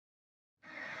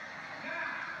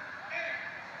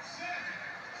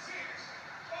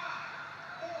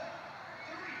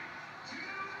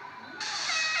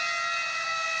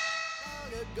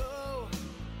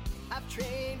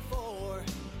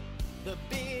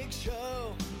big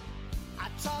show. I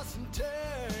toss and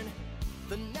turn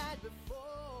the night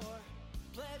before.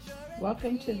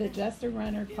 Welcome to the Just a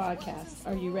Runner podcast.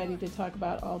 Are you ready to talk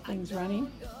about all things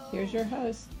running? Here's your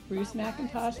hosts, Bruce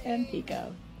McIntosh and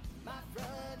Pico.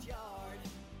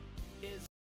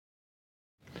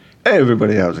 Hey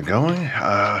everybody, how's it going?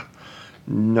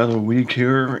 Another week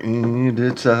here, and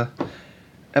it's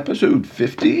episode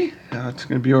 50. It's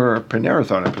going to be our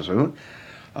Panerathon episode.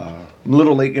 I'm a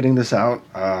little late getting this out.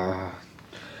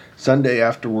 Sunday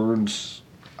afterwards,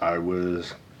 I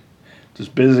was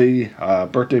just busy,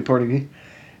 birthday party,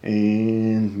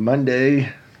 and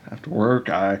Monday after work,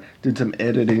 I did some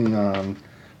editing on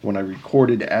when I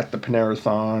recorded at the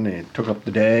Panerathon, and it took up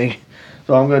the day.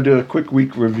 So I'm going to do a quick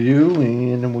week review,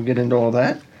 and then we'll get into all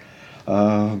that.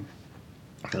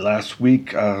 Last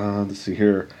week, let's see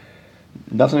here,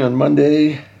 nothing on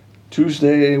Monday.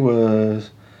 Tuesday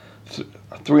was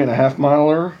a 3.5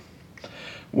 miler.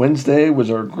 Wednesday was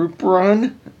our group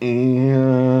run,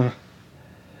 and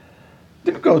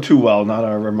didn't go too well, now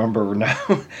that I remember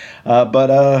now.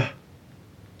 But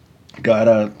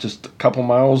got just a couple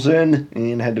miles in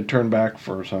and had to turn back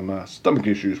for some stomach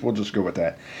issues. We'll just go with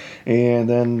that. And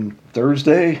then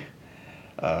Thursday,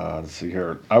 let's see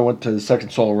here, I went to the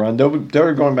second solo run. They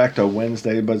were going back to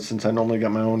Wednesday, but since I normally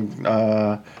got my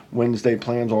own Wednesday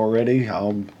plans already,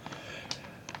 I'll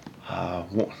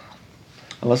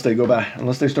unless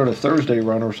they start a Thursday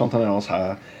run or something else,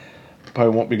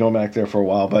 probably won't be going back there for a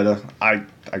while. But I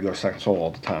go second solo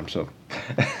all the time, so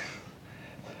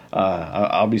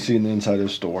I'll be seeing the inside of the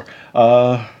store.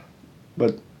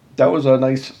 But that was a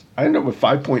nice. I ended up with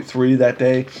 5.3 that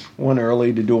day. Went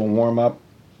early to do a warm up.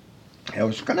 I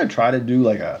was gonna try to do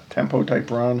like a tempo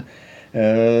type run.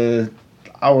 I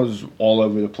was all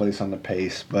over the place on the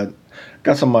pace, but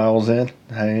got some miles in.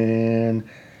 And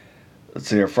let's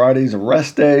see, Friday's a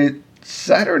rest day.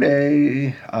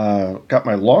 Saturday, got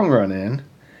my long run in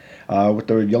with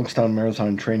the Youngstown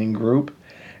Marathon Training Group,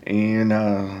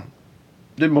 and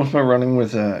did most of my running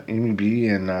with Amy B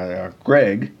and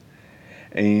Greg,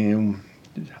 and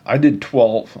I did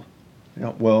 12.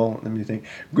 Well, let me think.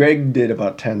 Greg did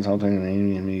about 10 something, and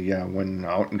Amy and me went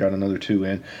out and got another 2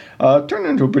 in. Turned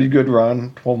into a pretty good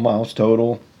run, 12 miles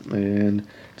total, and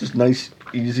just nice,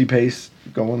 easy pace,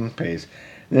 going pace.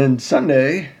 Then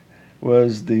Sunday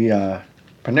was the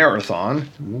Panerathon.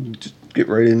 We'll just get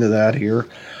right into that here.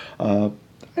 I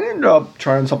ended up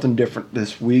trying something different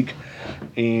this week,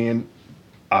 and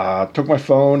took my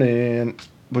phone and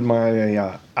put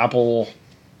my Apple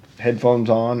headphones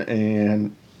on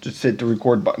and just hit the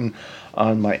record button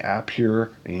on my app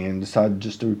here and decided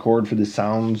just to record for the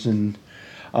sounds and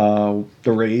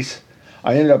the race.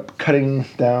 I ended up cutting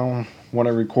down what I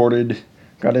recorded,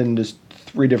 got into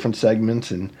 3 different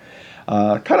segments, and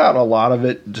cut out a lot of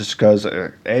it just because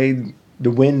the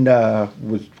wind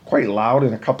was quite loud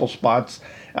in a couple spots.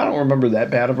 I don't remember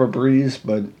that bad of a breeze,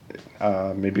 but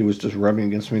maybe it was just rubbing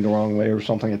against me the wrong way or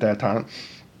something at that time.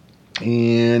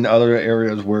 In other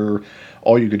areas where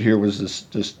all you could hear was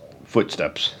just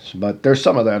footsteps, but there's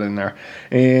some of that in there.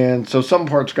 And so some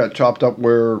parts got chopped up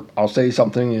where I'll say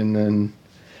something and then,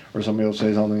 or somebody will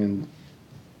say something, and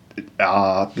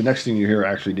the next thing you hear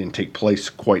actually didn't take place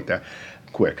quite that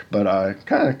quick. But I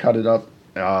kind of cut it up.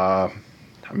 I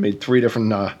made 3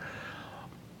 different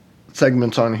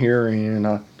segments on here,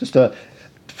 and just the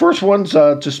first one's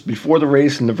just before the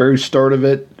race and the very start of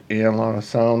it, and a lot of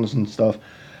sounds and stuff.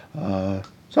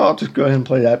 So I'll just go ahead and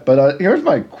play that. But here's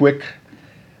my quick,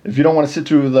 if you don't want to sit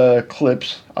through the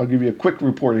clips, I'll give you a quick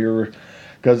report here.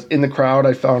 Because in the crowd,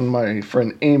 I found my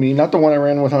friend Amy, not the one I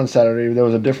ran with on Saturday. There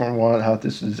was a different one.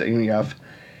 This is Amy F.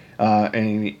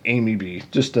 And Amy B.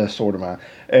 Just to sort them out.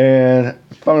 And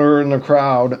found her in the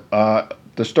crowd,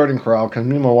 the starting crowd, because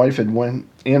me and my wife had went,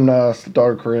 and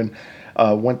daughter Corinne,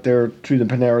 went there to the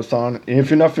Panerathon. And if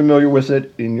you're not familiar with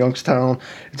it, in Youngstown,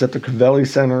 it's at the Cavelli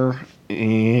Center,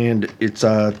 and it's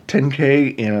a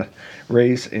 10K and a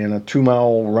race and a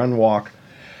 2-mile run walk.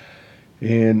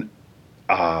 And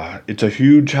it's a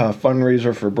huge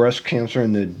fundraiser for breast cancer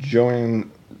in the Joni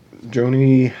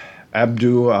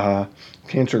Abdu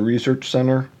Cancer Research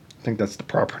Center. I think that's the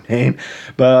proper name.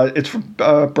 But it's for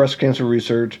breast cancer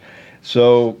research.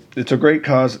 So it's a great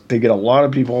cause. They get a lot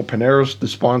of people. Panera's the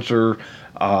sponsor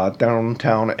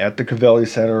downtown at the Cavelli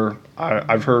Center.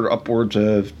 I've heard upwards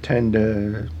of 10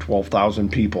 to 12,000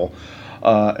 people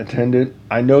attended.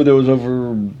 I know there was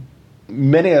over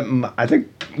many of them, I think,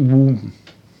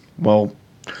 well,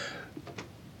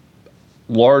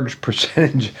 large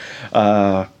percentage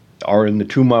are in the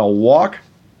 2-mile walk,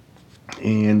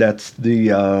 and that's the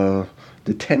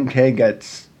 10K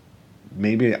gets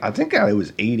maybe, I think I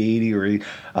was 880 or 8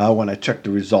 when I checked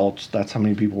the results. That's how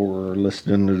many people were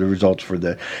listening to the results for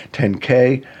the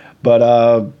 10K.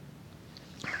 But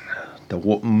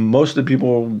most of the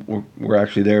people were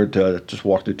actually there to just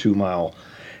walk the 2 mile.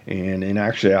 And in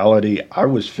actuality, I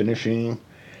was finishing,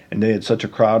 and they had such a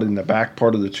crowd in the back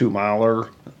part of the 2 miler.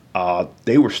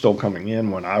 They were still coming in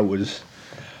when I was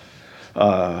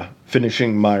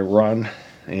finishing my run.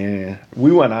 And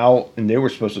we went out, and they were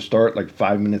supposed to start like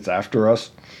 5 minutes after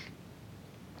us.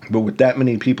 But with that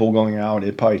many people going out,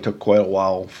 it probably took quite a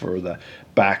while for the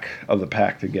back of the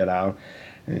pack to get out.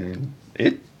 And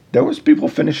there was people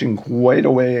finishing quite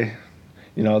a way,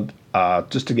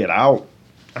 just to get out.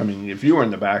 I mean, if you were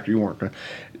in the back, it would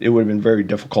have been very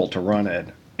difficult to run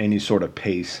at any sort of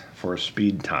pace for a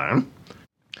speed time.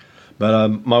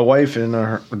 But my wife and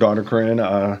her daughter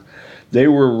Corinne, they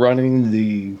were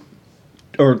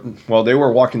they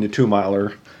were walking the 2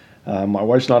 miler. My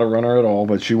wife's not a runner at all,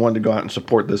 but she wanted to go out and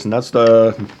support this, and that's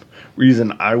the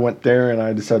reason I went there, and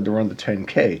I decided to run the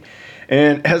 10K.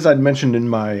 And as I'd mentioned in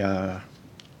my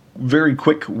very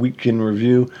quick weekend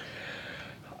review,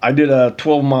 I did a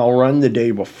 12-mile run the day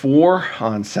before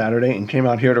on Saturday and came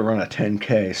out here to run a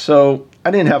 10K. So I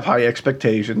didn't have high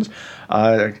expectations.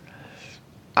 I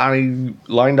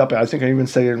lined up, I think I even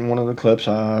said in one of the clips,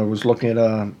 I was looking at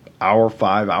a hour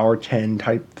 5, hour 10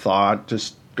 type thought,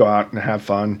 just go out and have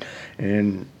fun.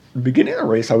 And the beginning of the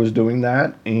race, I was doing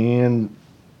that, and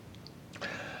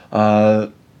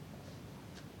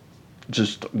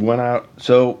just went out.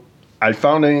 So I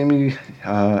found Amy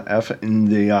F in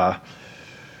the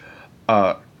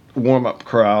warm-up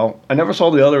corral. I never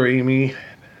saw the other Amy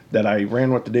that I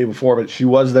ran with the day before, but she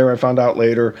was there, I found out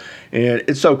later. And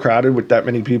it's so crowded with that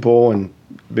many people and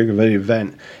big of an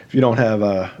event. If you don't have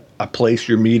a place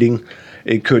you're meeting,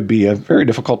 it could be very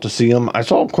difficult to see them. I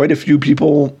saw quite a few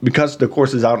people, because the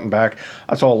course is out and back,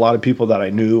 I saw a lot of people that I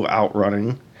knew out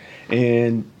running.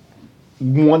 And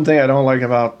one thing I don't like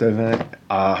about the event,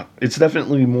 it's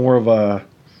definitely more of a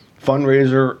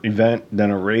fundraiser event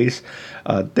than a race.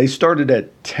 They started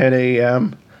at 10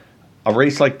 a.m. A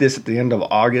race like this at the end of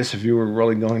August, if you were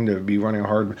really going to be running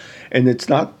hard, and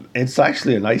it's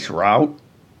actually a nice route,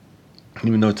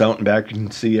 even though it's out and back, you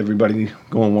can see everybody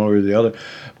going one way or the other.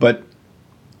 But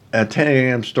at 10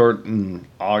 a.m. start in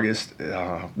August,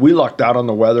 we lucked out on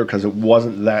the weather because it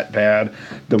wasn't that bad.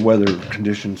 The weather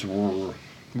conditions were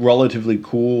relatively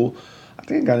cool. I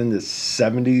think it got into the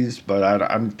 70s, but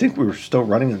I think we were still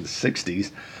running in the 60s.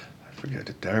 I forget,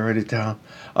 did I write it down?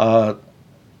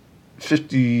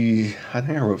 50, I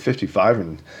think I wrote 55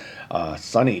 and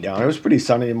sunny down. It was pretty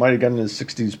sunny. It might have gotten in the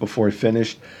 60s before I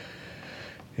finished.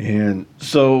 And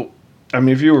so, I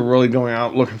mean, if you were really going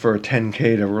out looking for a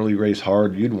 10K to really race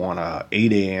hard, you'd want a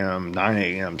 8 a.m., 9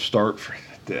 a.m. start for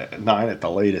 9 at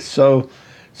the latest. So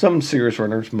some serious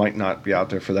runners might not be out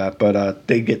there for that, but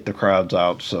they get the crowds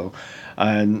out. So,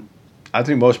 and I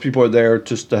think most people are there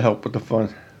just to help with the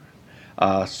fun,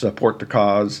 support the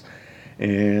cause,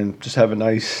 and just have a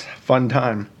nice, fun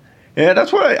time. And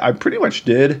that's what I pretty much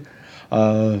did.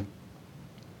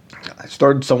 I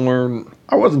started somewhere,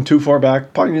 I wasn't too far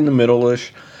back, probably in the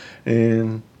middle-ish.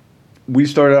 And we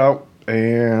started out,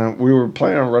 and we were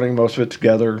planning on running most of it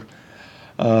together.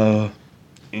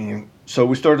 And so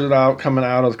we started out coming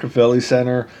out of the Cafelli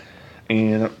Center,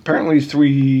 and apparently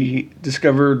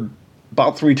discovered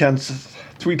about three tenths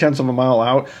of a mile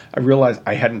out, I realized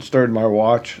I hadn't started my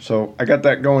watch. So I got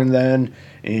that going then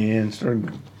and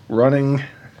started running.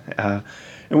 And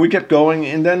we kept going,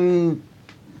 and then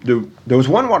there was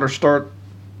one water start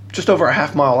just over a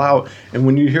half mile out, and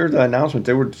when you hear the announcement,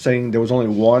 they were saying there was only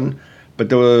one, but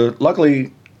there were,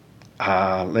 luckily,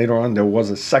 later on, there was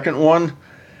a second one,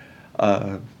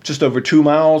 just over 2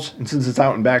 miles, and since it's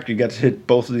out and back, you get to hit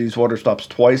both of these water stops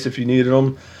twice if you needed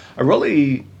them. The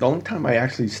only time I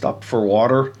actually stopped for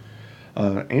water,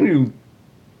 Amy,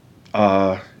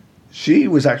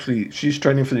 she's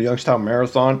training for the Youngstown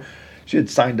Marathon. She had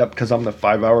signed up because I'm the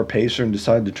 5-hour pacer and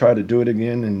decided to try to do it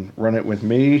again and run it with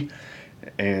me.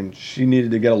 And she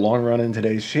needed to get a long run in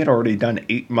today. She had already done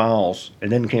 8 miles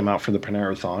and then came out for the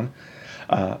Panerathon.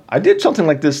 I did something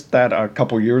like this that a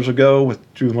couple years ago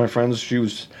with two of my friends.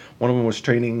 One of them was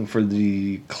training for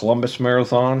the Columbus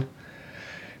Marathon,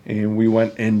 and we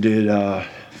went and did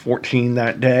 14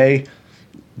 that day.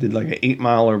 Did like an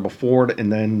 8-miler before it,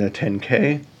 and then the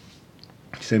 10K.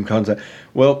 Same concept.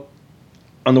 Well,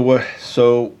 on the way,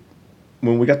 so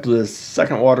when we got to the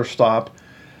second water stop,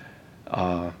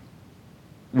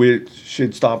 she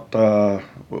had stopped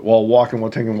while walking, while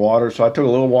taking water. So I took a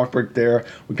little walk break there.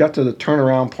 We got to the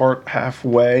turnaround part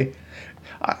halfway.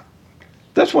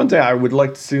 That's one thing I would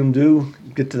like to see them do.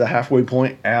 get to the halfway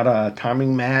point, add a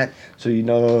timing mat, so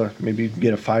maybe you can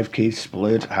get a 5K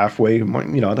split halfway,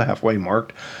 the halfway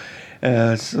marked.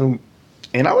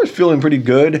 And I was feeling pretty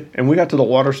good, and we got to the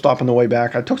water stop on the way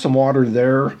back. I took some water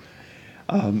there.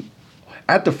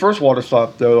 At the first water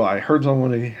stop, though, I heard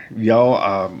someone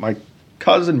yell. My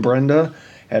cousin Brenda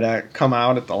had come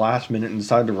out at the last minute and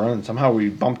decided to run, and somehow we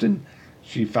bumped in.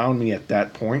 She found me at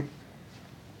that point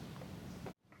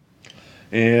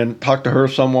and talked to her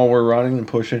some while we were running and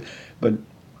pushing. But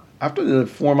after the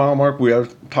 4-mile mark, I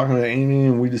was talking to Amy,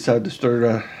 and we decided to start.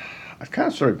 I kind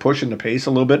of started pushing the pace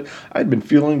a little bit. I'd been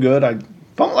feeling good. I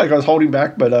felt like I was holding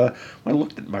back, but when I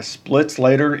looked at my splits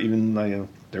later, even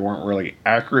they weren't really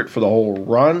accurate for the whole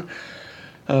run.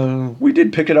 We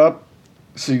did pick it up.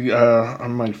 See,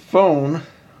 on my phone,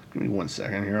 give me 1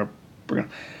 second here.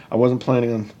 I wasn't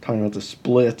planning on talking about the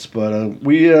splits, but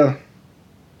where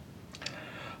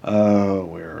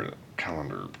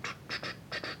calendar.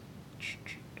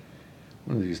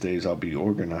 One of these days I'll be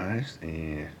organized,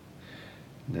 and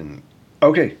then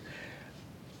okay.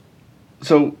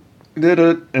 So did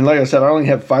it, and like I said, I only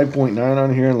have 5.9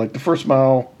 on here, and like the first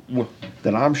mile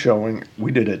that I'm showing,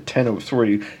 we did at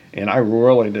 10:03, and I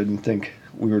really didn't think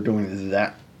we were doing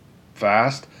that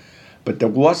fast, but there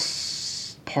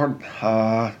was part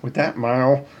with that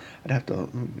mile. I'd have to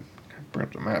bring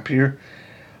up the map here.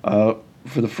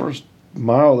 For the first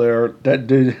mile there, that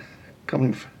did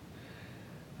coming.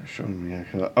 Showing me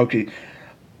okay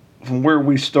from where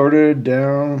we started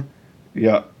down.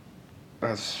 Yeah,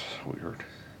 that's weird,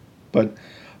 but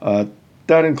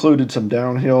that included some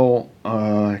downhill.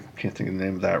 I can't think of the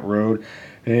name of that road,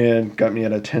 and got me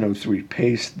at a 10:03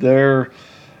 pace there.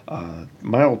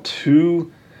 Mile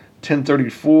 2,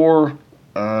 10:34.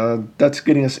 That's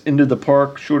getting us into the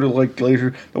park, short of Lake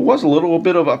Glacier. There was a little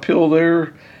bit of uphill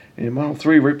there in mile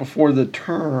 3, right before the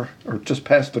turn, or just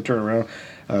past the turnaround.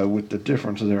 With the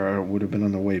difference there, I would have been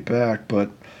on the way back,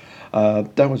 but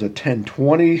that was a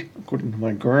 10:20 according to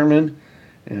my Garmin.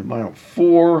 And mile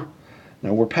 4.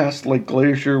 Now we're past Lake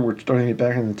Glacier. We're starting to get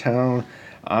back into town.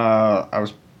 I'm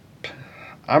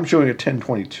showing a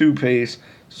 10:22 pace.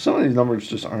 Some of these numbers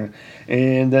just aren't.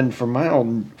 And then for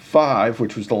mile 5,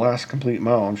 which was the last complete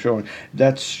mile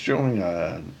that's showing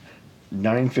a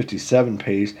 9:57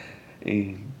 pace.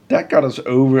 And that got us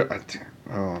over.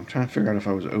 I'm trying to figure out if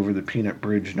I was over the Peanut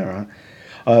Bridge now.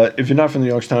 If you're not from the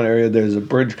Youngstown area, there's a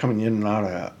bridge coming in and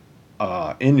out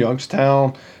of in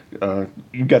Youngstown.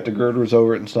 You got the girders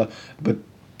over it and stuff, but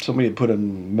somebody had put a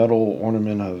metal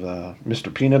ornament of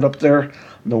Mr. Peanut up there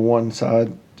on the one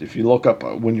side. If you look up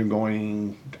when you're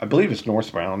going, I believe it's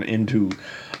northbound into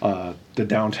the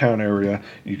downtown area,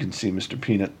 you can see Mr.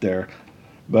 Peanut there.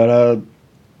 But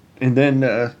and then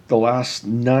the last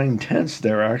 9/10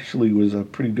 there actually was a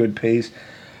pretty good pace.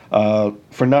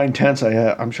 For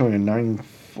 9/10, I'm showing a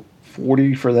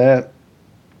 9:40 for that.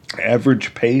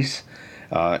 Average pace,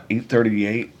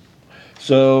 8:38.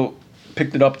 So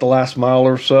picked it up the last mile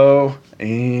or so,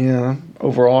 and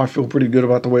overall I feel pretty good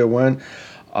about the way it went.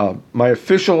 My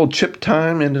official chip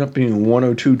time ended up being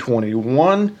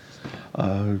 1:02:21.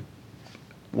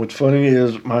 What's funny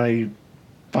is my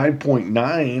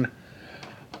 5.9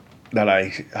 that I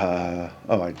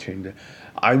changed it.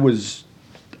 I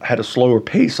had a slower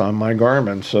pace on my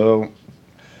Garmin, so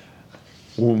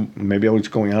maybe I was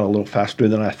going out a little faster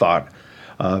than I thought.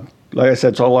 Like I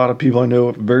said, saw a lot of people I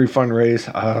know. Very fun race.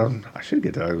 I should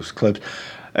get those clips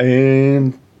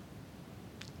and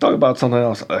talk about something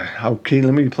else. Okay,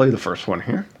 let me play the first one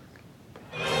here.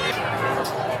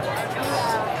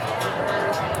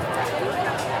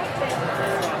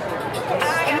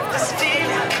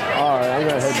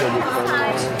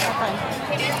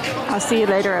 I'll see you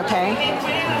later, okay?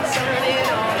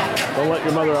 Don't let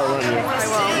your mother outrun you. I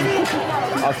won't.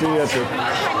 I'll see you at the...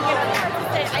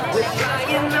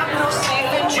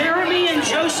 Jeremy and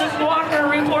Joseph Walker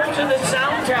report to the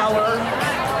Sound Tower.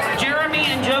 Jeremy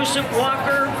and Joseph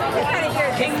Walker,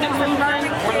 Kingdom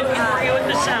Movement, we're looking for you at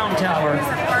the Sound Tower.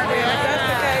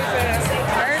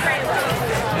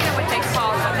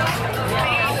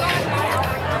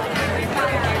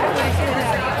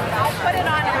 Put it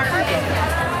on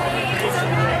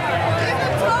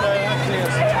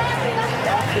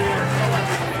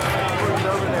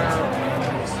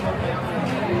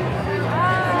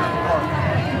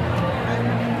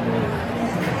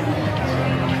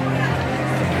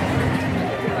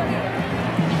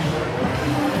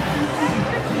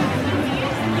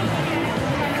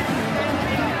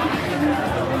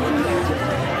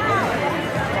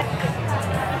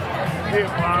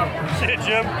Hey,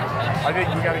 Jim. I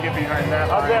think we got to get behind that.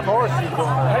 How's that horse you doing?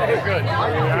 Hey, good.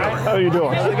 How are you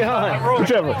doing? How's it going?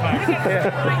 Whichever.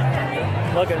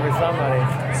 looking for somebody.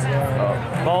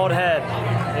 Bald head.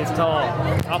 He's tall.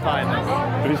 I'll find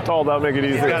him. If he's tall, that'll make it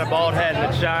easy. He's got a bald head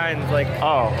that shines like,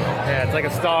 Oh. yeah, it's like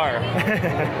a star.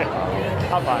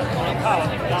 I'll find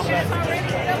him.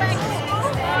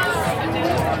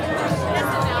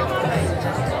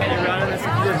 You running this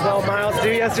 12 miles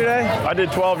too yesterday? I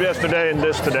did 12 yesterday and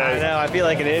this I today. know, I feel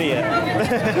like an idiot.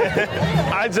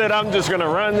 I said I'm just going to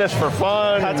run this for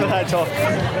fun. That's what I told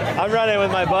him. I'm running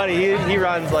with my buddy. He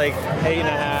runs like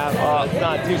 8.5. It's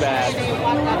not too bad.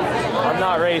 I'm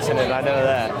not racing it, I know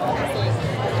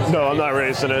that. No, I'm not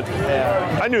racing it.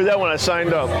 Yeah. I knew that when I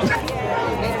signed up.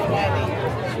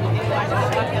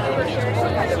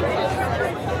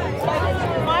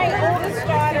 My oldest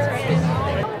daughter is.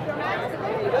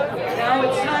 Now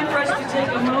it's time for us to take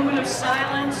a moment of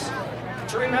silence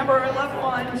to remember our loved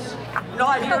ones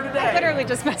not here I today. literally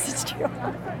just messaged you.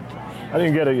 I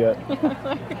didn't get it yet.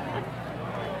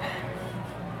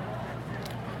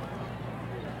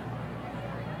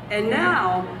 And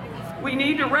now we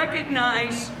need to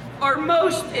recognize our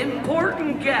most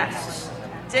important guests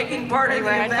taking part in You the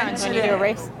wear event headphones when today. you do a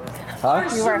race. Our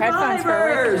You wear headphones for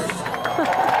a race. survivors.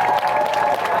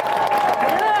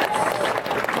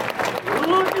 Yes.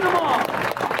 Look at them all.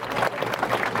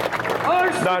 Our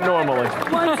Not normally.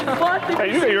 survivors once fought the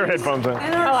Hey, you got your disease headphones in.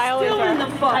 and Oh, are I always still wear. in the I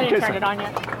fight. didn't turn it on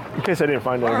yet. In case I didn't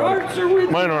find Our anybody. hearts are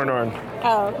with Mine you. aren't on.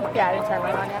 Oh, yeah, I didn't turn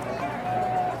mine on yet.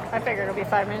 I figured it'll be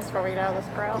 5 minutes before we get out of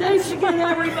this trail. Thanks again,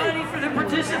 everybody, for the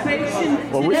participation.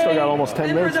 Well, we still today got almost 10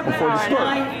 and for minutes the before the past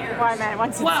start. 9 years. Why, man,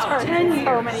 once it Wow, starts, 10 so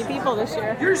years. many people this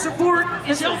year. Your support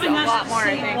is helping a us lot to more, I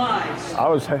save think. lives. I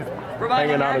was Providing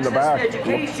hanging out in the access back. to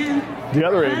education, The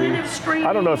other AD. preventative screenings,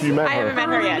 I don't know if you met I haven't her. met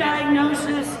her early yet.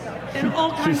 diagnosis, and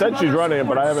all kinds said of she's other running it,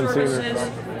 but I haven't support seen her.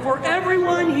 services for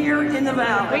everyone here in the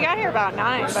valley. We got here about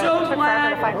 9, but it So took forever glad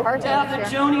to find to parts have of the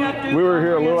this year. Joniak Duke We were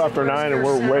here a little after Comprehensive 9 and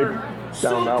we're Rescue way Center. down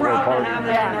So Outlaw proud Park. to have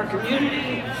that in our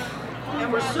community.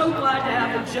 And we're so glad to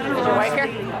have the generosity. your wife here?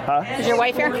 Huh? Is your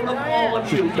wife here? of all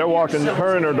of you. They're walking,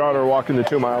 her and her daughter are walking the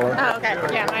 2-miler. Oh, okay.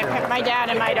 Yeah, my dad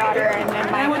and my daughter and then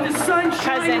And when my the sun cousin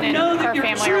shines, and know her that you're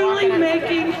family are truly walking it.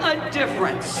 making a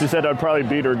difference. She said I'd probably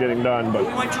beat her getting done, but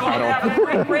We want you all I to have don't. a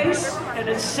great race and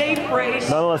a safe race.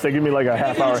 Not unless they give me like a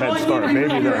half-hour head start, maybe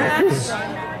then.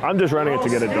 I'm just running it to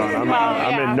get it done. I'm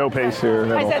yeah. in no pace here.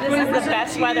 I said this is the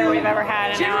best weather we've ever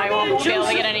had, and now I won't be able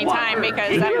to get any time because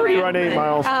Did I you already ran. run 8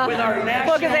 miles? Well,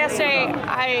 because yesterday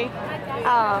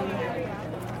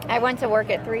I went to work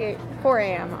at 4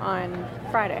 a.m. on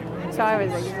Friday, so I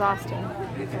was exhausted.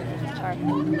 Sorry.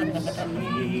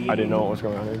 I didn't know what was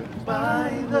going on either.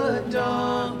 By the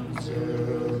dawn's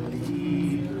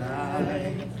early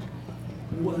light,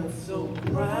 what so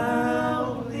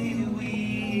proudly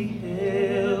we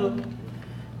hailed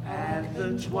at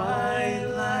the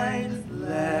twilight's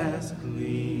last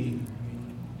gleam,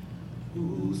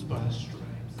 whose broad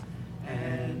stripes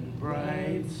and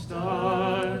bright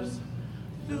stars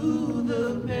through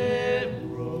the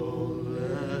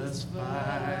perilous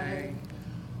fight.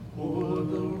 O'er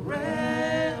the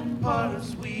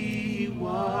ramparts we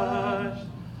watched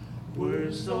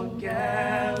were so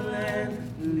gallantly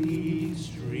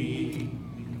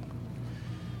streaming,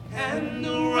 and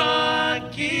the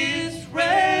rocket's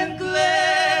red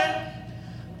glare,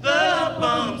 the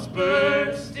bombs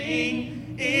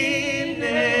bursting in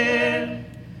air,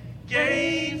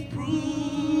 gave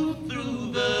proof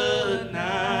through the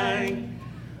night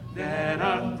that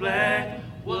our flag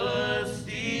was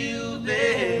still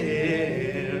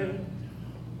there.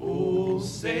 Oh,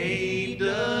 say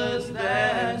does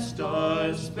that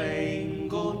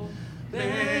star-spangled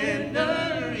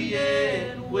banner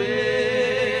yet wave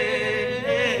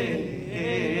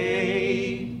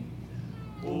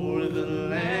o'er the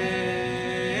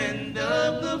land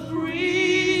of the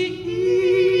free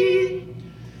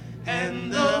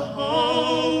and the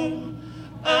home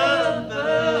of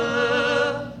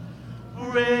the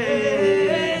brave.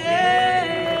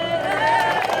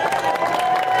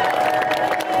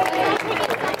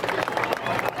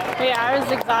 Yeah, I was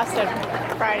exhausted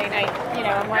Friday night. You know,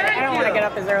 I'm like, I don't want to get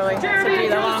up as early to do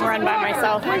the long run by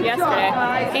myself like yesterday.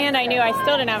 And I knew I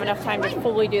still didn't have enough time to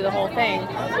fully do the whole thing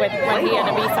with when he had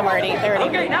to be somewhere at 8:30.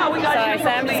 Okay, now we got So I said,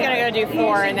 I'm just going to go do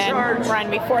 4 and then run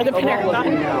before the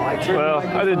Panerathon. Well,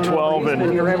 I did 12, and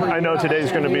I know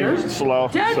today's going to be slow.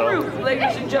 Ted So Root,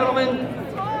 ladies and gentlemen.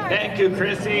 Thank you,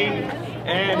 Chrissy.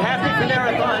 And happy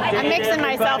Panerathon. I'm mixing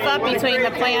myself up between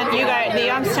the plan you guys, the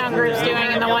Youngstown group's doing,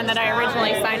 and the one that I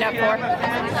originally signed up for.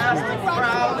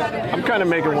 I'm kind of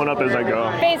making one up as I go.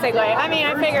 Basically, I mean,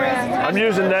 I figure I'm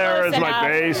using there as close my enough.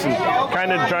 base and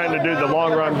kind of trying to do the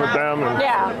long run with them. And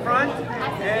Yeah,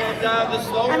 And the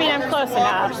slow I mean, I'm close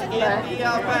enough. walkers in the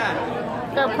back.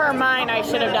 So per mine, I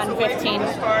should have done 15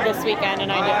 this weekend,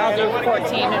 and I'll do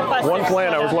 14. And plus One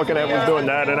plan I was looking at was doing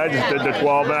that, and I just did the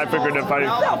 12, and I figured if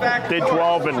I did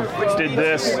 12 and did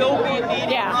this. Will be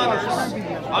meeting runners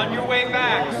on your way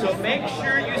back, so make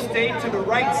sure you stay to the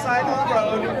right side of the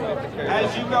road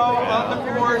as you go on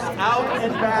the course out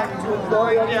and back to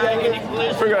avoid any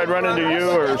collision. I figured I'd run into you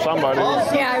or somebody.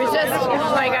 Yeah, I was just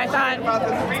like, I thought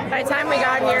by the time we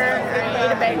got here, I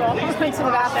ate a bagel, went to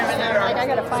the bathroom, and then I'm like, I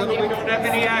gotta So find that we you. don't have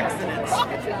any accidents. All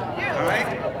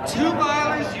right? 2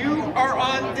 milers, you are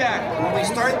on deck. When we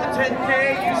start the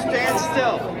 10K, you stand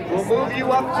still. We'll move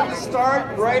you up to the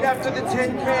start right after the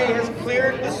 10K has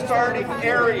cleared the starting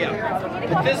area.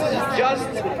 But this is just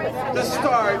the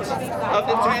start of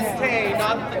the 10K,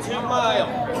 not the 2 mile.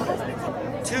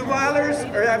 2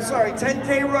 milers, or I'm sorry,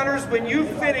 10K runners, when you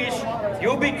finish,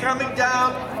 you'll be coming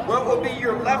down what will be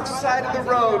your left side of the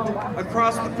road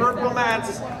across the purple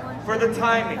mats for the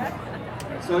timing.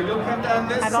 So you'll come down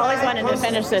this I've always wanted to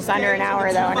finish this under an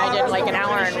hour though, and I did like an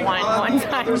hour and one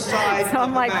time. So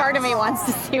I'm like, part of me wants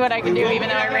to see what I can do, even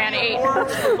though I ran 8. But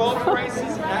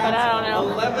I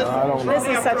don't know. This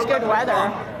is such good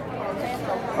weather.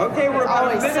 Okay, we're about a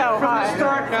always minute so from hot. the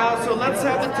start now, so let's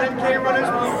have the 10K runners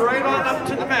move right on up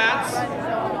to the mats.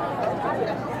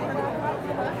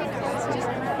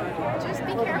 Just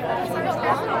be careful.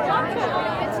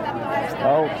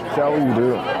 How shall you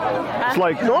do? It's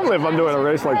like normally if I'm doing a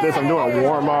race like this, I'm doing a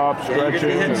warm up, You're gonna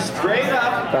stretching. head straight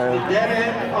up, dead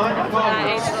end on your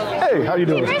ponies. Hey, how you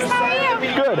doing? Chris, how are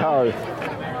you? Good. How are you?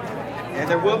 And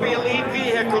there will be a lead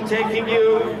vehicle taking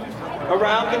you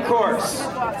around the course.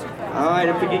 All right,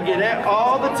 if we can get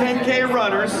all the 10K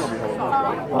runners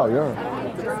Oh,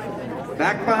 yeah.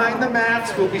 back behind the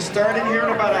mats, we'll be starting here in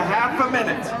about a half a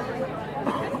minute.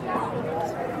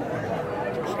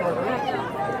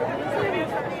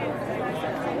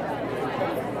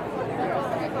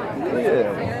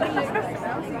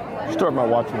 Yeah. Start my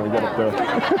watch when we get up there.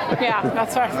 Yeah,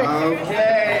 that's what I figured.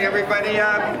 Okay, everybody,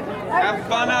 have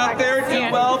fun out there.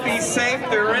 Do well. Be safe.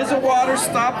 There is a water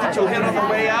stop that you'll hit on the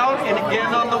way out and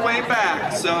again on the way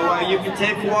back. So you can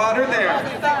take water there.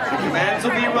 The commands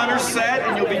will be runner set,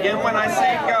 and you'll begin when I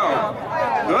say go.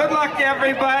 Good luck,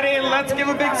 everybody. Let's give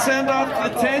a big send off to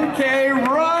the 10K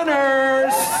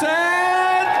runners.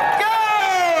 Set, go!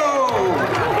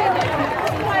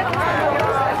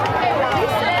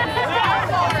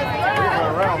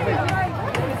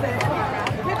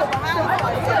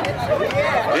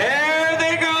 There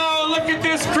they go. Look at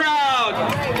this crowd.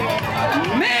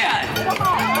 Man!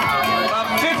 About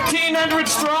 1,500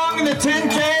 strong in the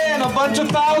 10K and a bunch of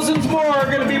thousands more are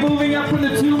going to be moving up in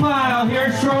the 2 mile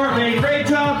here shortly. Great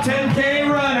job, 10K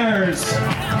runners.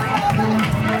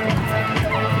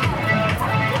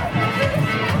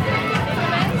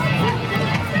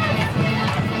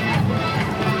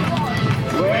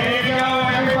 Way to go,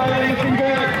 everybody. Looking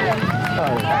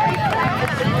good.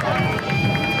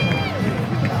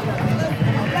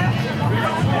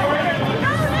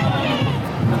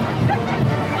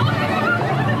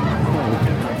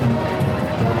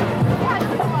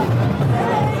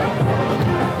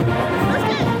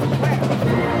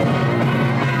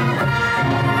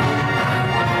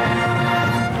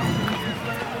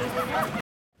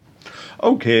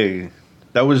 Okay,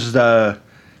 that was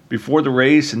before the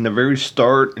race and the very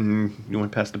start, and you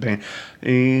went past the band.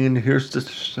 And here's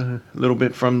just a little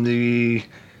bit from the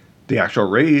actual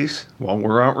race while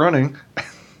we're out running.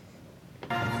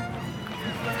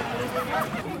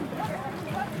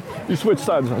 You switch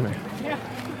sides on me.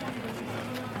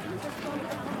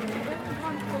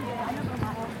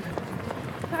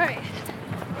 All right.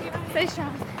 Stay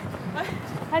strong.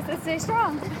 I said stay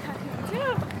strong.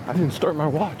 I didn't start my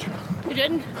watch. You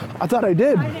didn't? I thought I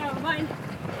did. I know,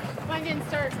 mine didn't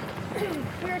start.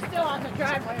 We were still on the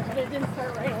driveway, but it didn't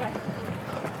start right away.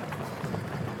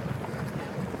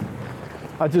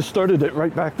 I just started it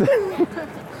right back then. Oh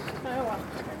well.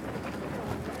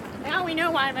 Now we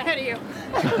know why I'm ahead of you.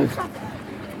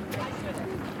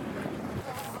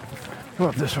 Come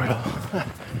up this way.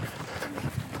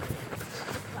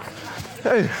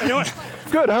 Hey. How you doing?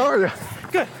 Good, how are you?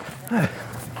 Good.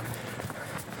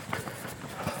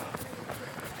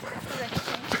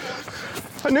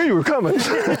 I knew you were coming.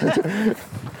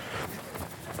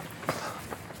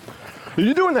 Are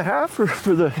you doing the half or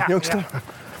for the youngster?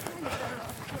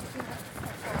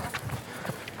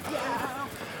 Yeah.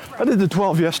 I did the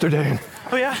 12 yesterday and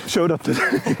Oh yeah? showed up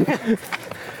today.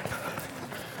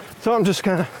 So I'm just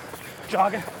kind of,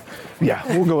 Jogging? yeah,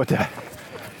 we'll go with that.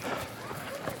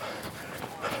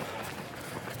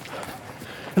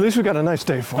 At least we got a nice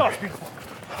day for Oh, it. it's beautiful.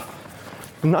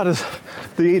 Not as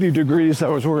the 80 degrees I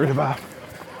was worried about.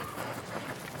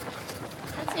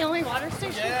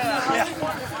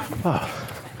 Oh,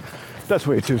 that's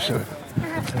way too soon.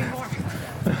 There has to be more.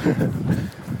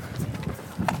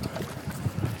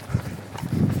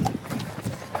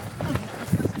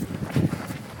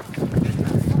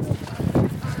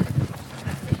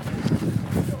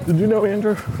 Did you know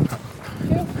Andrew?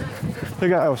 Who? The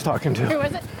guy I was talking Who to.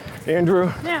 was it?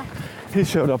 Andrew. Yeah. He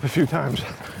showed up a few times.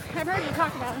 I've heard you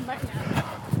talk about him, but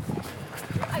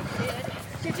I did.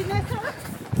 Did you miss her?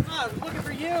 Oh, I was looking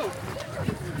for you.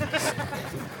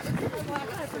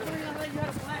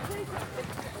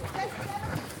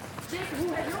 Jacob, who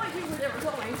had no idea where they were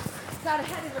going, got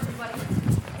ahead of everybody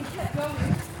and kept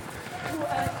going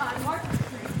on Market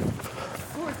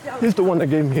Street. He's the one that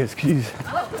gave me his keys.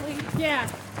 Luckily, Yeah.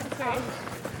 That's right.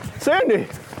 Sandy!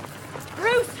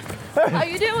 Bruce, how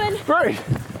you doing? Great!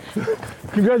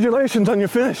 Congratulations on your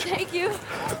finish. Thank you.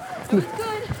 It was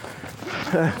good.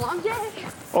 Long day.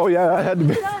 Oh yeah, I had to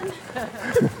be. Done.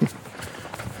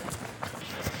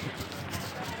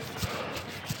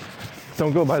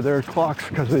 Don't go by their clocks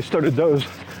because they started those.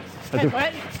 And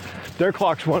what? Their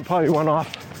clocks probably went off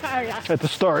Oh, yeah. at the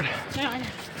start. No, I know.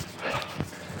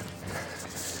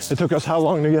 It took us how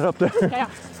long to get up there? Yeah.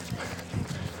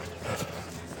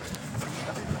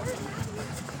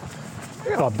 We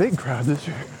got a big crowd this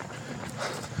year.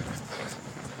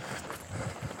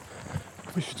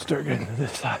 We should start getting to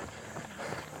this side.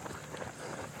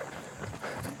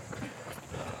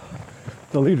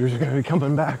 The leaders are going to be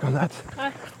coming back on that.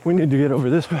 We need to get over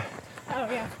this way. Oh,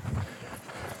 yeah.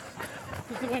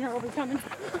 Is the winner will be coming?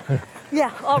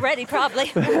 Yeah, already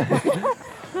probably. A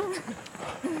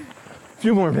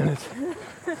few more minutes.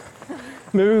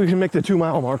 Maybe we can make the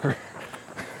 2-mile marker.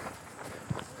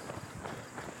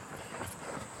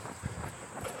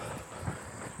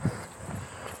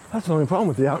 That's the only problem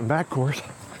with the out and back course.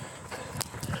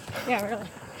 Yeah, really.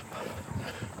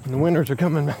 And the winners are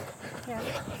coming. Yeah.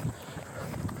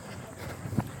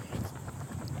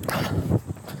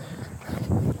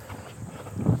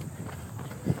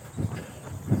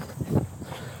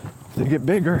 If they get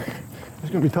bigger, it's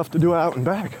going to be tough to do out and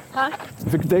back. Huh?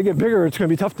 If they get bigger, it's going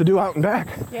to be tough to do out and back.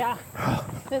 Yeah.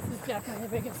 This is definitely the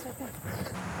biggest, I think.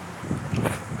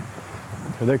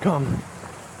 Here they come. Here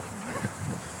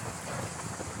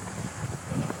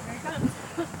it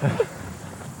comes.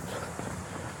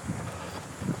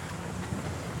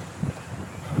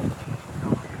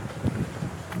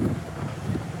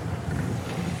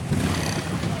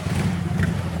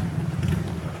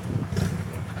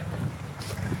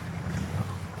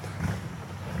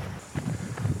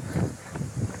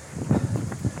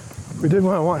 We did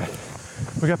what I wanted.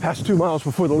 We got past 2 miles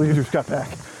before the leaders got back.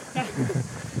 Yeah.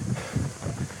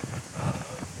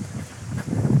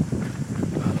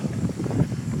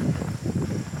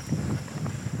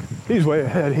 He's way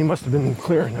ahead. He must have been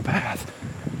clearing the path.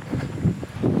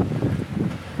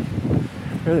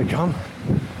 Here they come.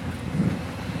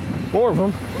 More of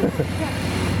them.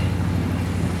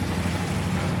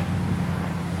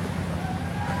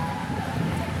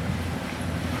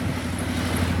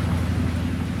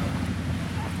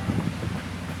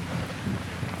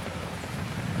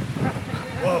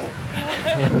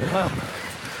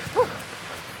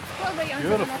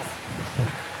 Beautiful.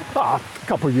 A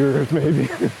couple years maybe.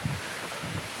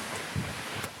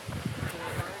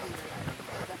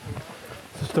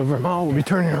 Just over a mile, we'll be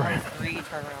turning around.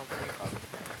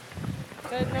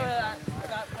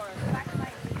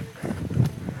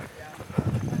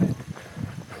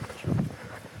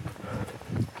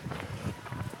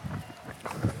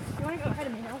 You want to go ahead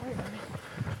of me? Don't worry about it.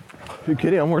 You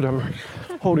kidding? I'm worried I'm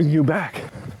holding you back.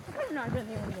 That better not have been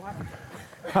the only water.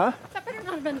 Huh? That better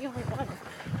not have been the only water.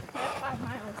 That's 5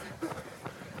 miles.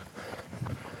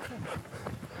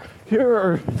 Here,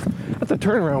 or at the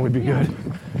turnaround would be good.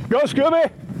 Go, Scooby!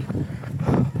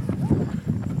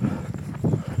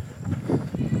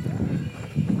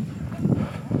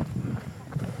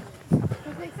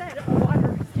 As they said, a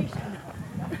water station.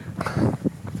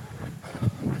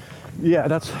 Yeah,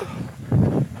 that's.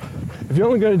 If you're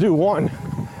only going to do one,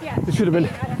 Yeah. it should have been.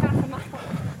 At a half a mile.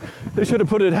 They should have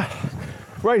put it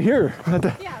right here at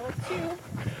the, Yeah, like 2.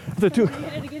 the two. You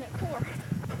hit it again at 4.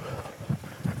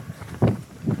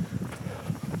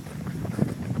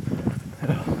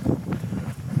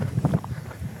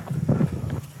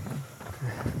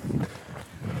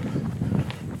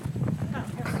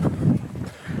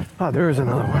 Oh, there is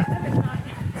another one.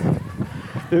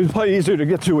 It was probably easier to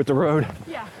get to with the road.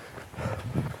 Yeah.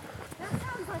 That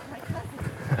sounds like my cousin.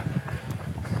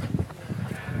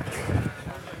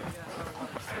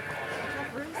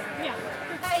 Yeah.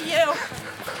 Hey, you.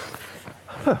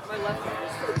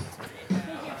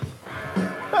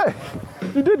 Hey,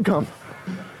 you did come.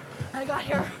 I got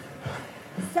here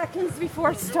seconds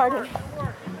before it started.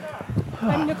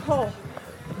 I'm Nicole.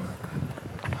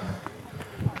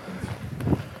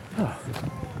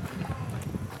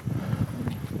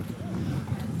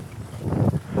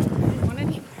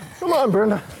 Come on,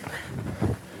 Brenda.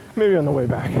 Maybe on the way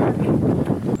back.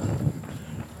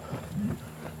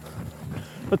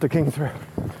 Let the king through.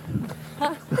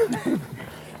 Huh?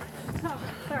 Oh,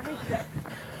 sorry.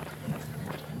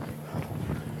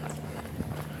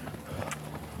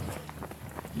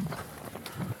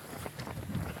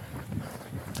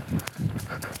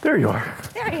 There you are.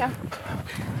 There I am. It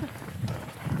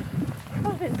would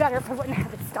have been better if I wouldn't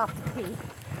have it stopped to pee.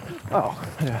 Oh,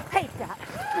 yeah. Hate that.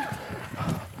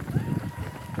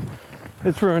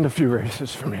 It's ruined a few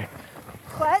races for me.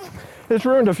 What? It's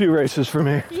ruined a few races for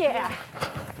me. Yeah.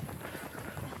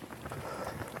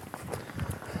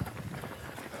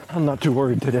 I'm not too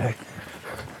worried today.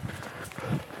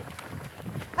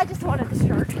 I just wanted the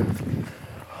shirt.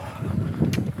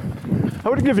 I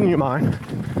would have given you mine.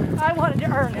 I wanted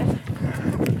to earn it.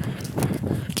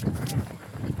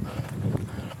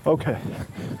 Okay.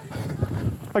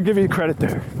 I'll give you credit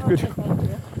there. Okay, Good. thank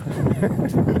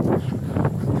you.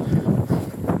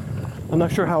 I'm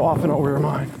not sure how often I'll wear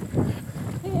mine.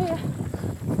 Yeah.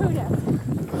 Who knows?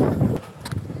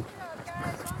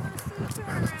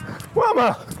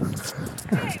 Wilma!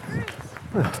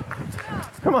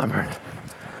 Come on, Bert.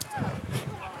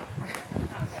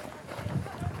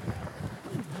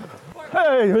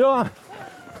 Hey, you on?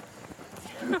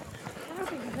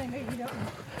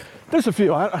 There's a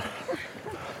few.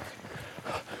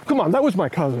 Come on, that was my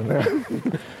cousin there.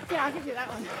 Yeah, I'll give you that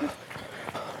one.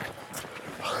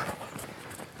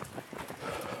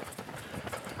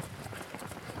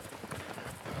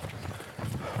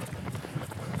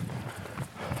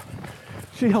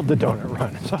 She held the donut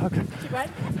run. So What?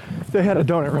 they had a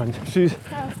donut run. She's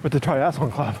with the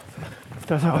triathlon club.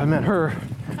 That's how I met her.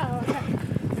 Oh, okay.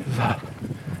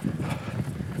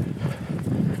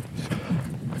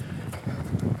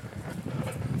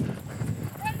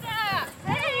 Brenda!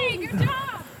 Hey, good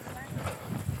job!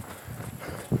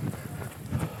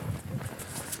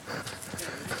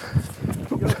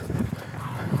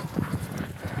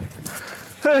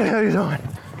 Hey, how you doing?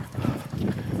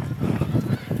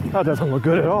 That doesn't look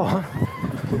good at all, huh?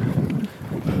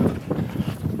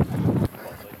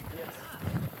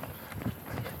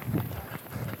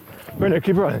 Brenda,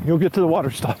 keep running. You'll get to the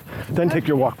water stop. Then take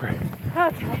your walk break.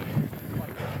 Okay.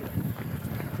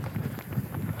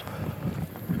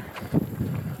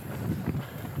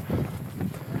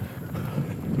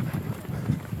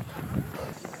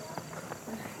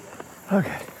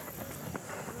 Okay.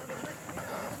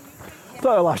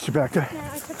 Thought I lost you back there. No,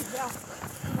 I took a gel.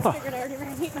 I figured I already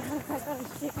ran heat my house. I thought I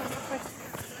should take one real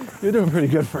quick. You're doing pretty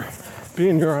good for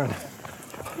being your own.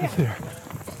 Let's see here.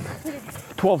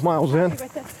 12 miles in.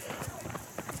 With this.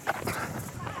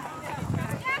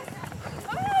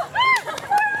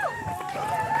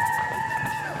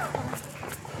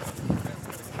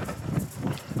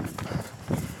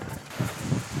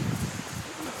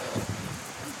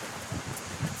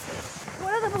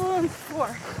 What are the balloons for?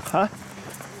 Huh?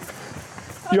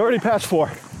 You already passed 4.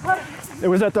 What? It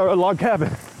was at the log cabin.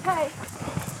 Hey.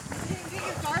 You didn't get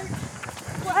your card?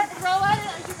 What? Roll at it.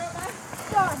 I should go back.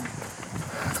 Done.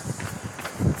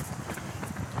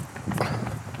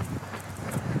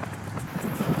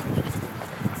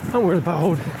 I'm worried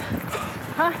about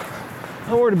Huh?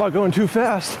 I'm worried about going too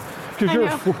fast because I you're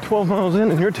know. 12 miles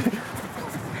in and you're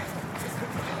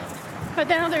But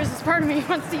now there's this part of me who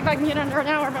wants to see if I can get under an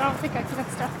hour, but I don't think I can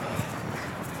still.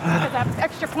 But that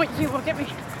extra 0.2 will get me.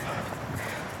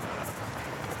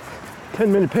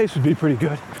 10-minute pace would be pretty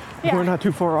good. Yeah. We're not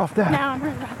too far off that. Now I'm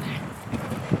worried about that.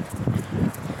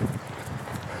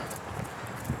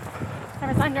 I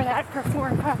was under that for 4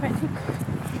 and 5, I think.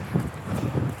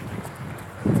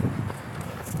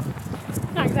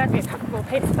 Not exactly a comfortable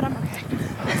pace, but I'm okay.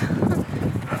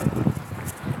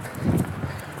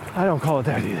 I don't call it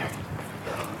that either.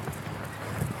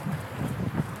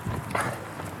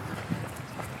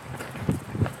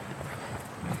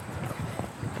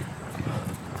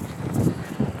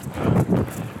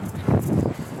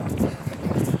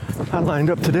 I lined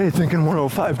up today thinking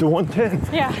 105 to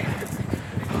 110. Yeah.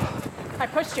 I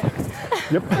pushed you.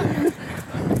 Yep.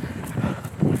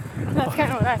 That's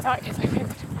kind of what I thought, because I figured.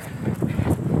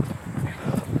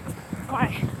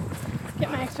 Why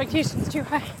get my expectations too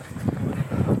high?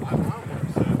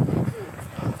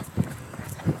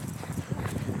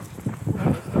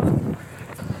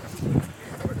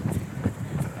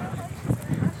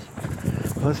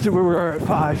 Let's see where we are at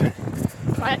 5.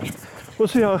 What? We'll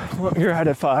see how you're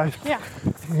at 5. Yeah.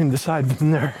 You can decide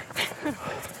from there.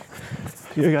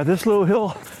 You got this little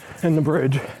hill and the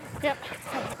bridge. Yep.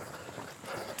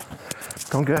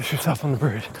 Don't gas yourself on the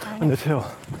bridge, on this hill.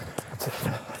 Just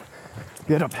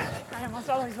get up. I almost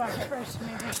always walk it first.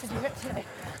 Maybe I should do it today.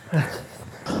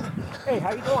 Hey,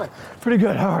 how you doing? Pretty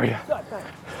good, how are you? Good, thanks.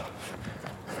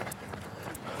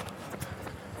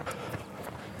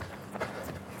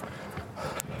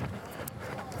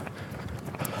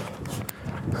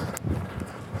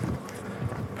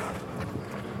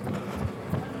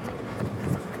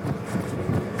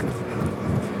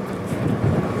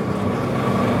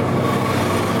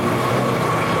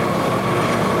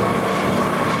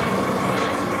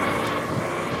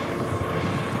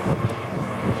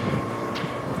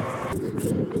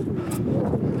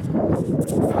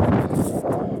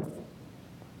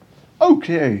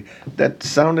 Okay, that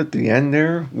sound at the end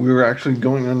there, we were actually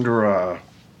going under a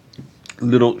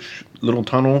little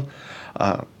tunnel.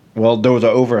 Well, there was an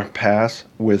overpass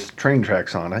with train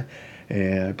tracks on it,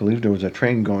 and I believe there was a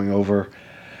train going over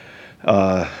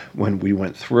when we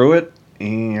went through it,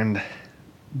 and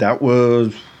that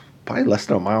was probably less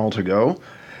than a mile to go,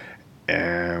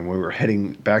 and we were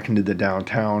heading back into the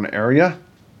downtown area.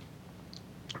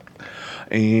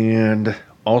 And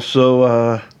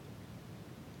also,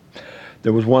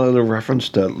 there was one other reference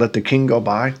to Let the King Go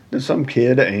By. There's some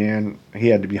kid, and he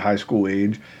had to be high school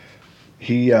age.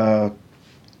 He was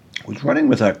running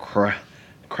with a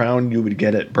crown you would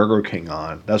get at Burger King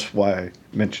on. That's why I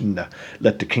mentioned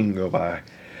Let the King Go By.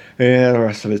 And the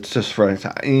rest of it's just friends.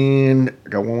 And I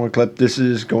got one more clip. This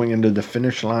is going into the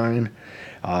finish line.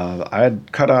 I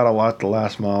had cut out a lot the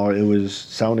last mile. It was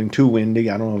sounding too windy.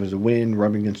 I don't know if it was the wind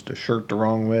rubbing against the shirt the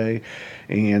wrong way.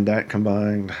 And that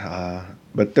combined...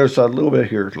 but there's a little bit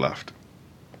here left.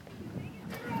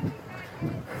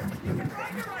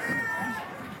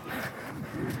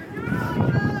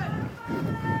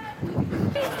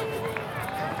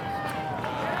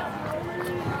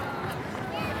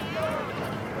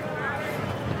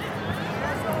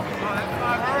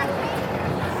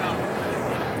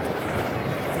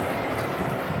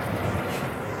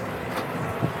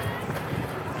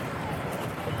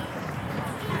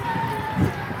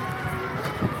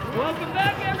 Welcome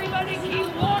back, everybody.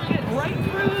 Keep walking right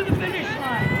through the finish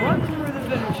line. Run through the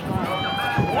finish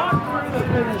line. Walk through the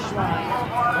finish line.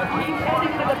 Keep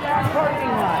heading to the back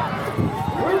parking lot.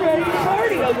 We're ready to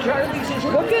party. Oh, Charlie's is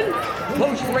cooking.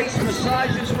 Post-race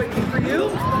massage is waiting for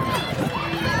you.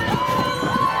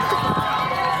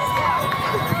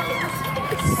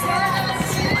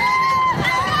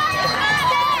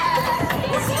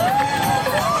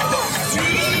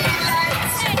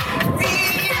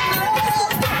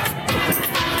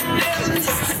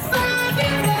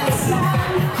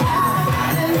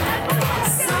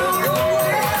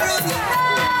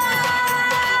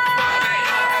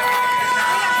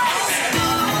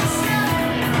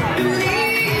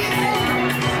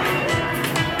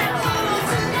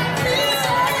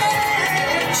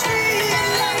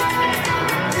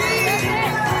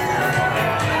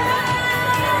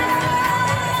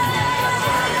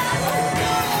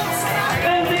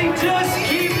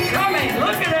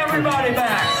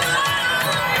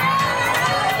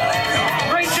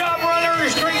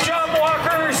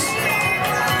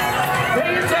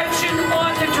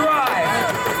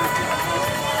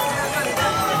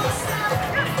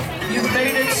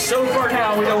 So far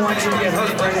now, we don't want you to get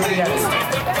hurt right at the end.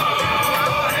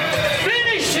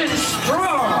 Finishing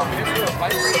strong.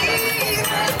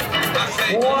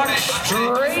 Walk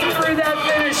straight through that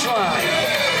finish line.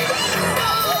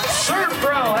 Surf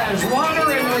Pro has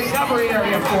water and recovery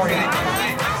area for you.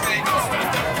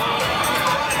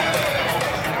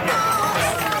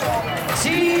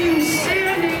 Team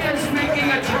Sandy is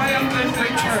making a triumphant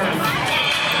return.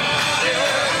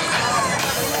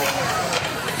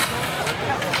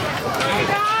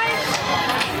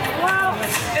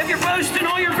 Posting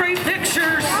all your great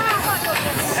pictures.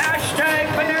 Hashtag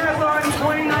Panerathon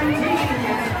 2019.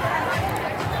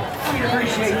 We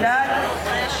appreciate that.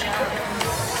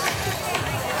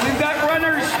 We've got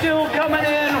runners still coming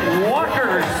in,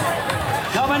 walkers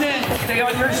coming in. Stay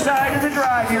on your side of the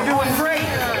drive. You're doing great.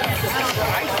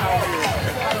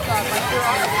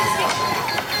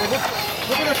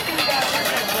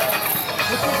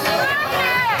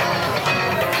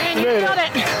 And you killed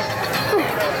it.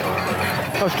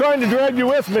 I was trying to drag you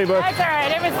with me, but... That's all right. I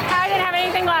didn't have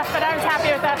anything left, but I was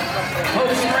happy with that.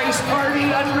 Post-race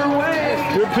party underway.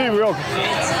 Good pee, real.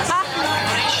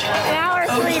 An hour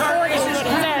 3:40 is what it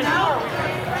said.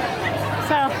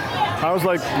 So... I was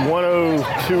like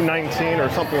 1:02:19 or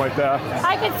something like that.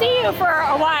 I could see you for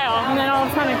a while, and then all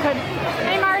of a sudden I couldn't.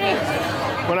 Hey, Marty.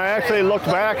 when I actually looked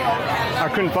back, I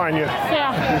couldn't find you.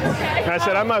 Yeah. And I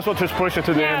said, I might as well just push it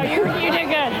to the end. You did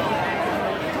good.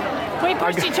 We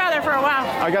pushed each other for a while.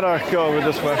 I gotta go over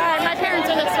this way. All right, my parents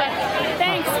are this way.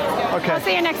 Thanks. Okay. I'll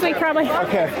see you next week, probably.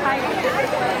 Okay.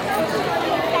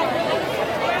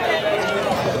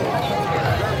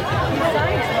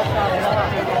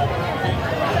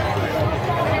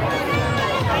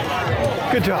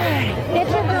 Good job. I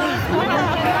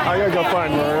gotta go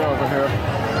find Maria over here.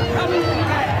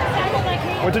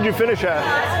 What did you finish at?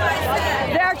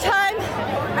 Their time,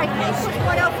 I finished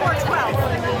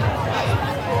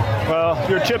 104.12. Well,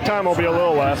 your chip time will be a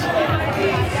little less.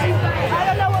 I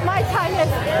don't know what my time is.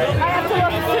 I have to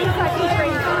look as soon as I can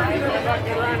drink.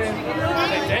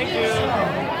 Thank you.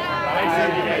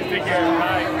 Thanks, you guys. Take care.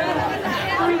 Bye.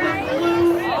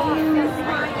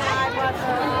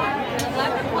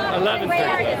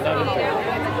 11:30.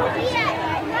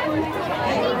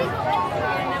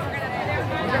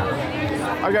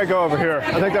 I gotta go over here.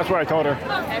 I think that's where I told her.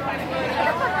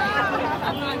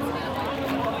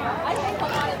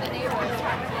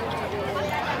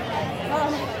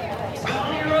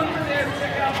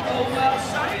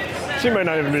 She might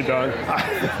not even be done.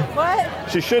 What?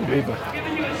 She should be, but.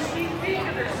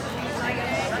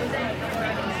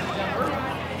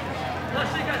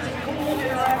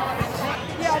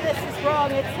 Yeah, this is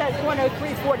wrong. It says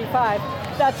 103.45.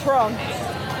 That's wrong.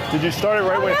 Did you start it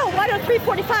right when? No,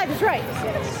 103.45 is right.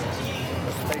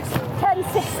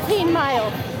 10:16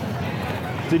 miles.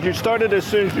 Did you start it as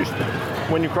soon as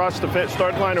when you crossed the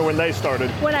start line, or when they started?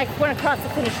 When I crossed the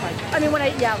finish line. I mean,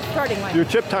 starting line. Your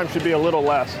chip time should be a little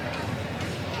less.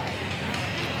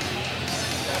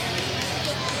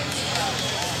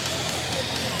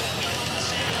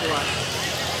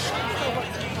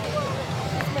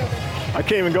 I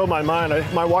can't even go by mine.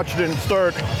 My watch didn't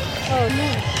start. Oh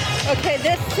no. Okay,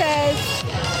 this says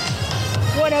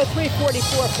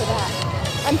 103.44 for that.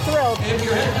 I'm thrilled. If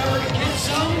you're heading over to Kids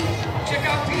Zone, check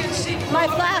out PNC. My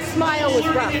last mile was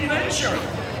rough. Adventure.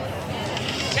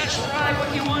 Just ride what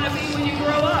you want to be when you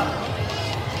grow up.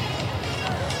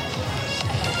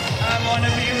 I want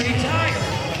to be retired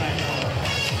when I grow up.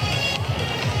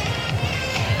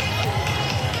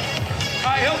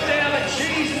 I hope they have a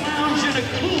cheese lounge and a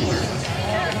cooler. I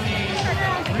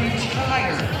want to be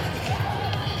retired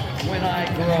when I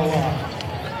grow up.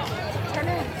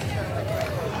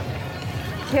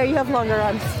 Here, you have longer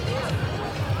arms.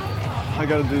 I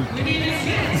gotta do. We need the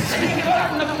kids to take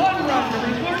part in the fun run to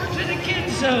report to the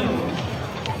Kids Zone.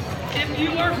 If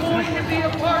you are going to be a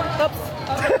part of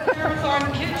the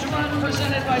Panerathon Kids Run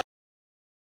presented by...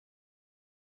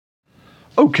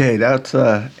 Okay, that's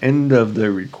end of the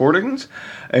recordings,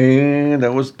 and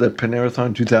that was the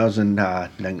Panerathon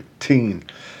 2019.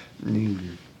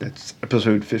 That's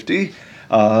episode 50.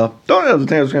 The only other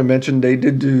thing I was going to mention, they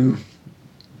did do,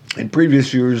 in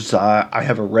previous years, I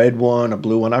have a red one, a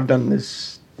blue one. I've done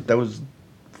this, that was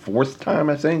fourth time,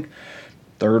 I think.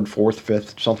 Third, fourth,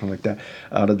 fifth, something like that.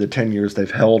 Out of the 10 years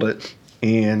they've held it.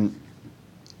 And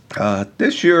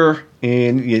this year,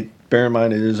 and bear in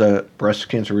mind it is a breast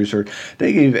cancer research,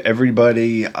 they gave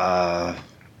everybody a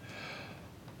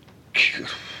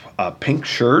pink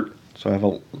shirt. So I have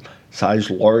a size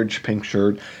large pink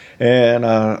shirt. And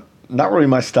not really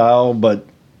my style, but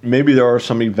maybe there are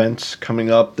some events coming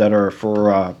up that are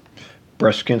for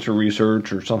breast cancer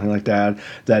research or something like that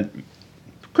that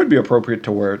could be appropriate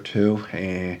to wear it too.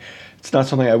 And it's not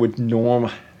something I would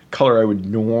normally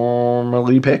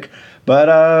pick, but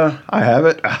I have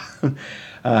it.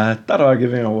 Thought about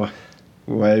giving it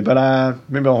away, but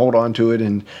maybe I'll hold on to it.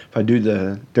 And if I do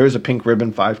there's a pink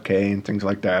ribbon 5K and things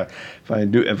like that. If I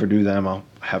ever do them, I'll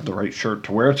have the right shirt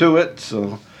to wear to it.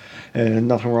 So, and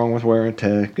nothing wrong with wearing it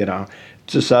to get on.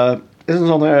 It's just it's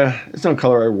not a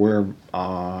color I wear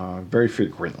very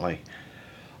frequently.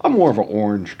 I'm more of an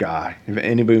orange guy. If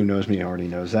anybody who knows me already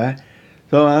knows that.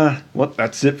 So, well,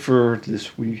 that's it for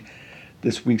this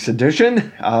week's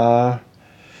edition.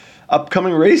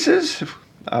 Upcoming races.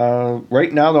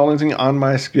 Right now, the only thing on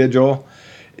my schedule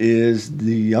is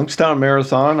the Youngstown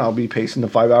Marathon. I'll be pacing the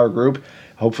 5-hour group.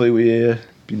 Hopefully, it'd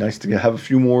be nice to have a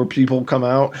few more people come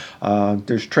out.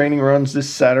 There's training runs this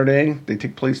Saturday. They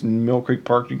take place in Mill Creek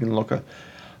Park. You can look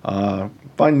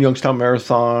find Youngstown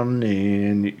Marathon,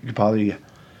 and you can probably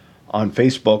on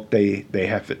Facebook they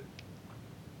have it,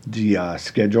 the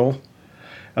schedule.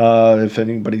 If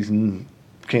anybody's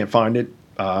can't find it,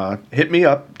 hit me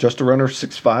up,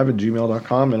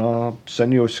 justarunner65@gmail.com, and I'll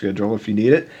send you a schedule if you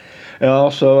need it. And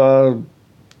also,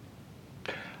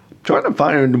 trying to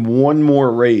find one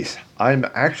more race. I'm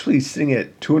actually sitting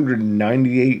at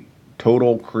 298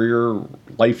 total career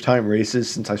lifetime races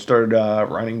since I started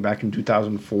running back in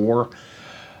 2004.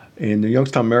 In the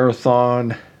Youngstown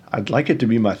Marathon, I'd like it to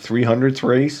be my 300th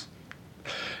race.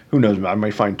 Who knows, I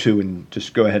might find 2 and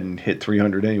just go ahead and hit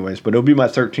 300 anyways. But it'll be my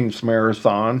 13th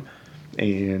marathon,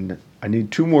 and I need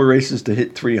 2 more races to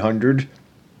hit 300.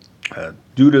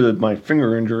 Due to my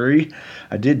finger injury,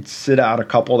 I did sit out a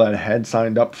couple that I had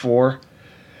signed up for.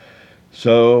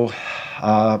 So,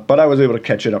 but I was able to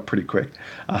catch it up pretty quick.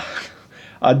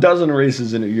 A dozen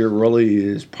races in a year really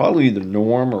is probably the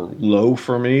norm or low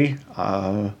for me.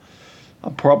 I'm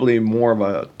probably more of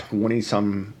a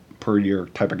 20-some per year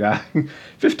type of guy.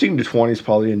 15 to 20 is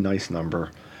probably a nice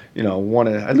number. You know,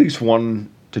 at least 1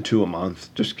 to 2 a month.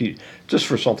 Just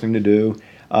for something to do.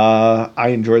 I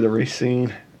enjoy the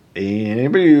racing. And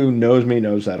anybody who knows me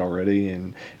knows that already.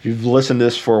 And if you've listened to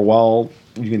this for a while,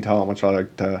 you can tell how much I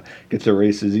like to get to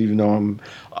races. Even though I'm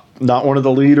not one of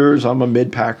the leaders, I'm a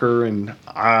mid-packer, and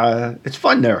it's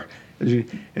fun there.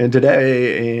 And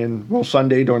today, and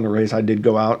Sunday during the race, I did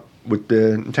go out with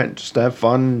the intent just to have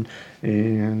fun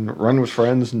and run with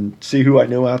friends and see who I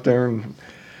knew out there, and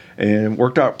it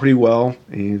worked out pretty well.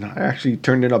 And I actually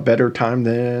turned in a better time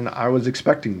than I was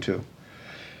expecting to.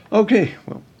 Okay,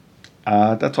 well.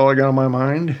 That's all I got on my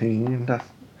mind, and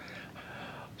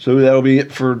so that'll be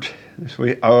it for this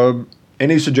week.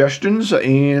 Any suggestions?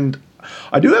 And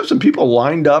I do have some people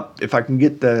lined up. If I can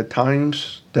get the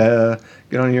times to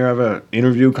get on here, have an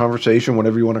interview, conversation,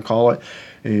 whatever you want to call it,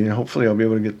 and hopefully I'll be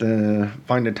able to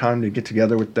find a time to get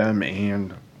together with them,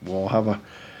 and we'll have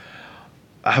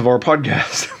our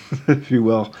podcast, if you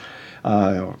will.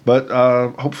 But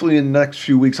hopefully in the next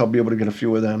few weeks I'll be able to get a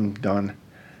few of them done.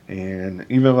 And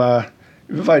even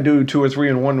if I do 2 or 3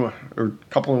 in one, or a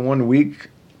couple in 1 week,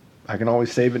 I can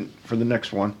always save it for the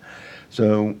next one.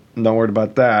 So I'm not worried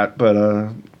about that. But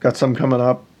got some coming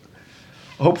up.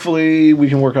 Hopefully we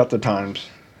can work out the times.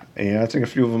 And I think a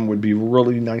few of them would be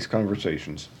really nice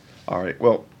conversations. All right.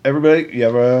 Well, everybody, you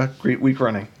have a great week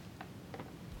running.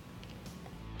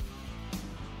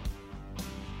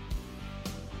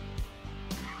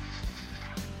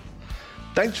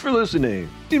 Thanks for listening.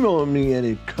 Email me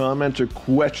any comments or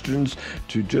questions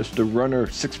to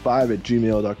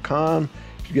justarunner65@gmail.com.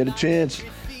 If you get a chance,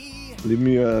 leave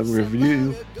me a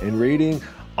review and rating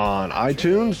on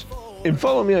iTunes. And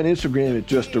follow me on Instagram at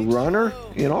justarunner.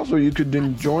 And also you could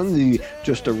then join the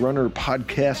Just a Runner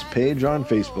podcast page on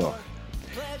Facebook.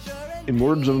 In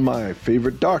words of my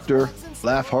favorite doctor,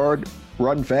 laugh hard,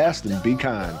 run fast, and be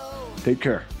kind. Take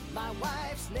care.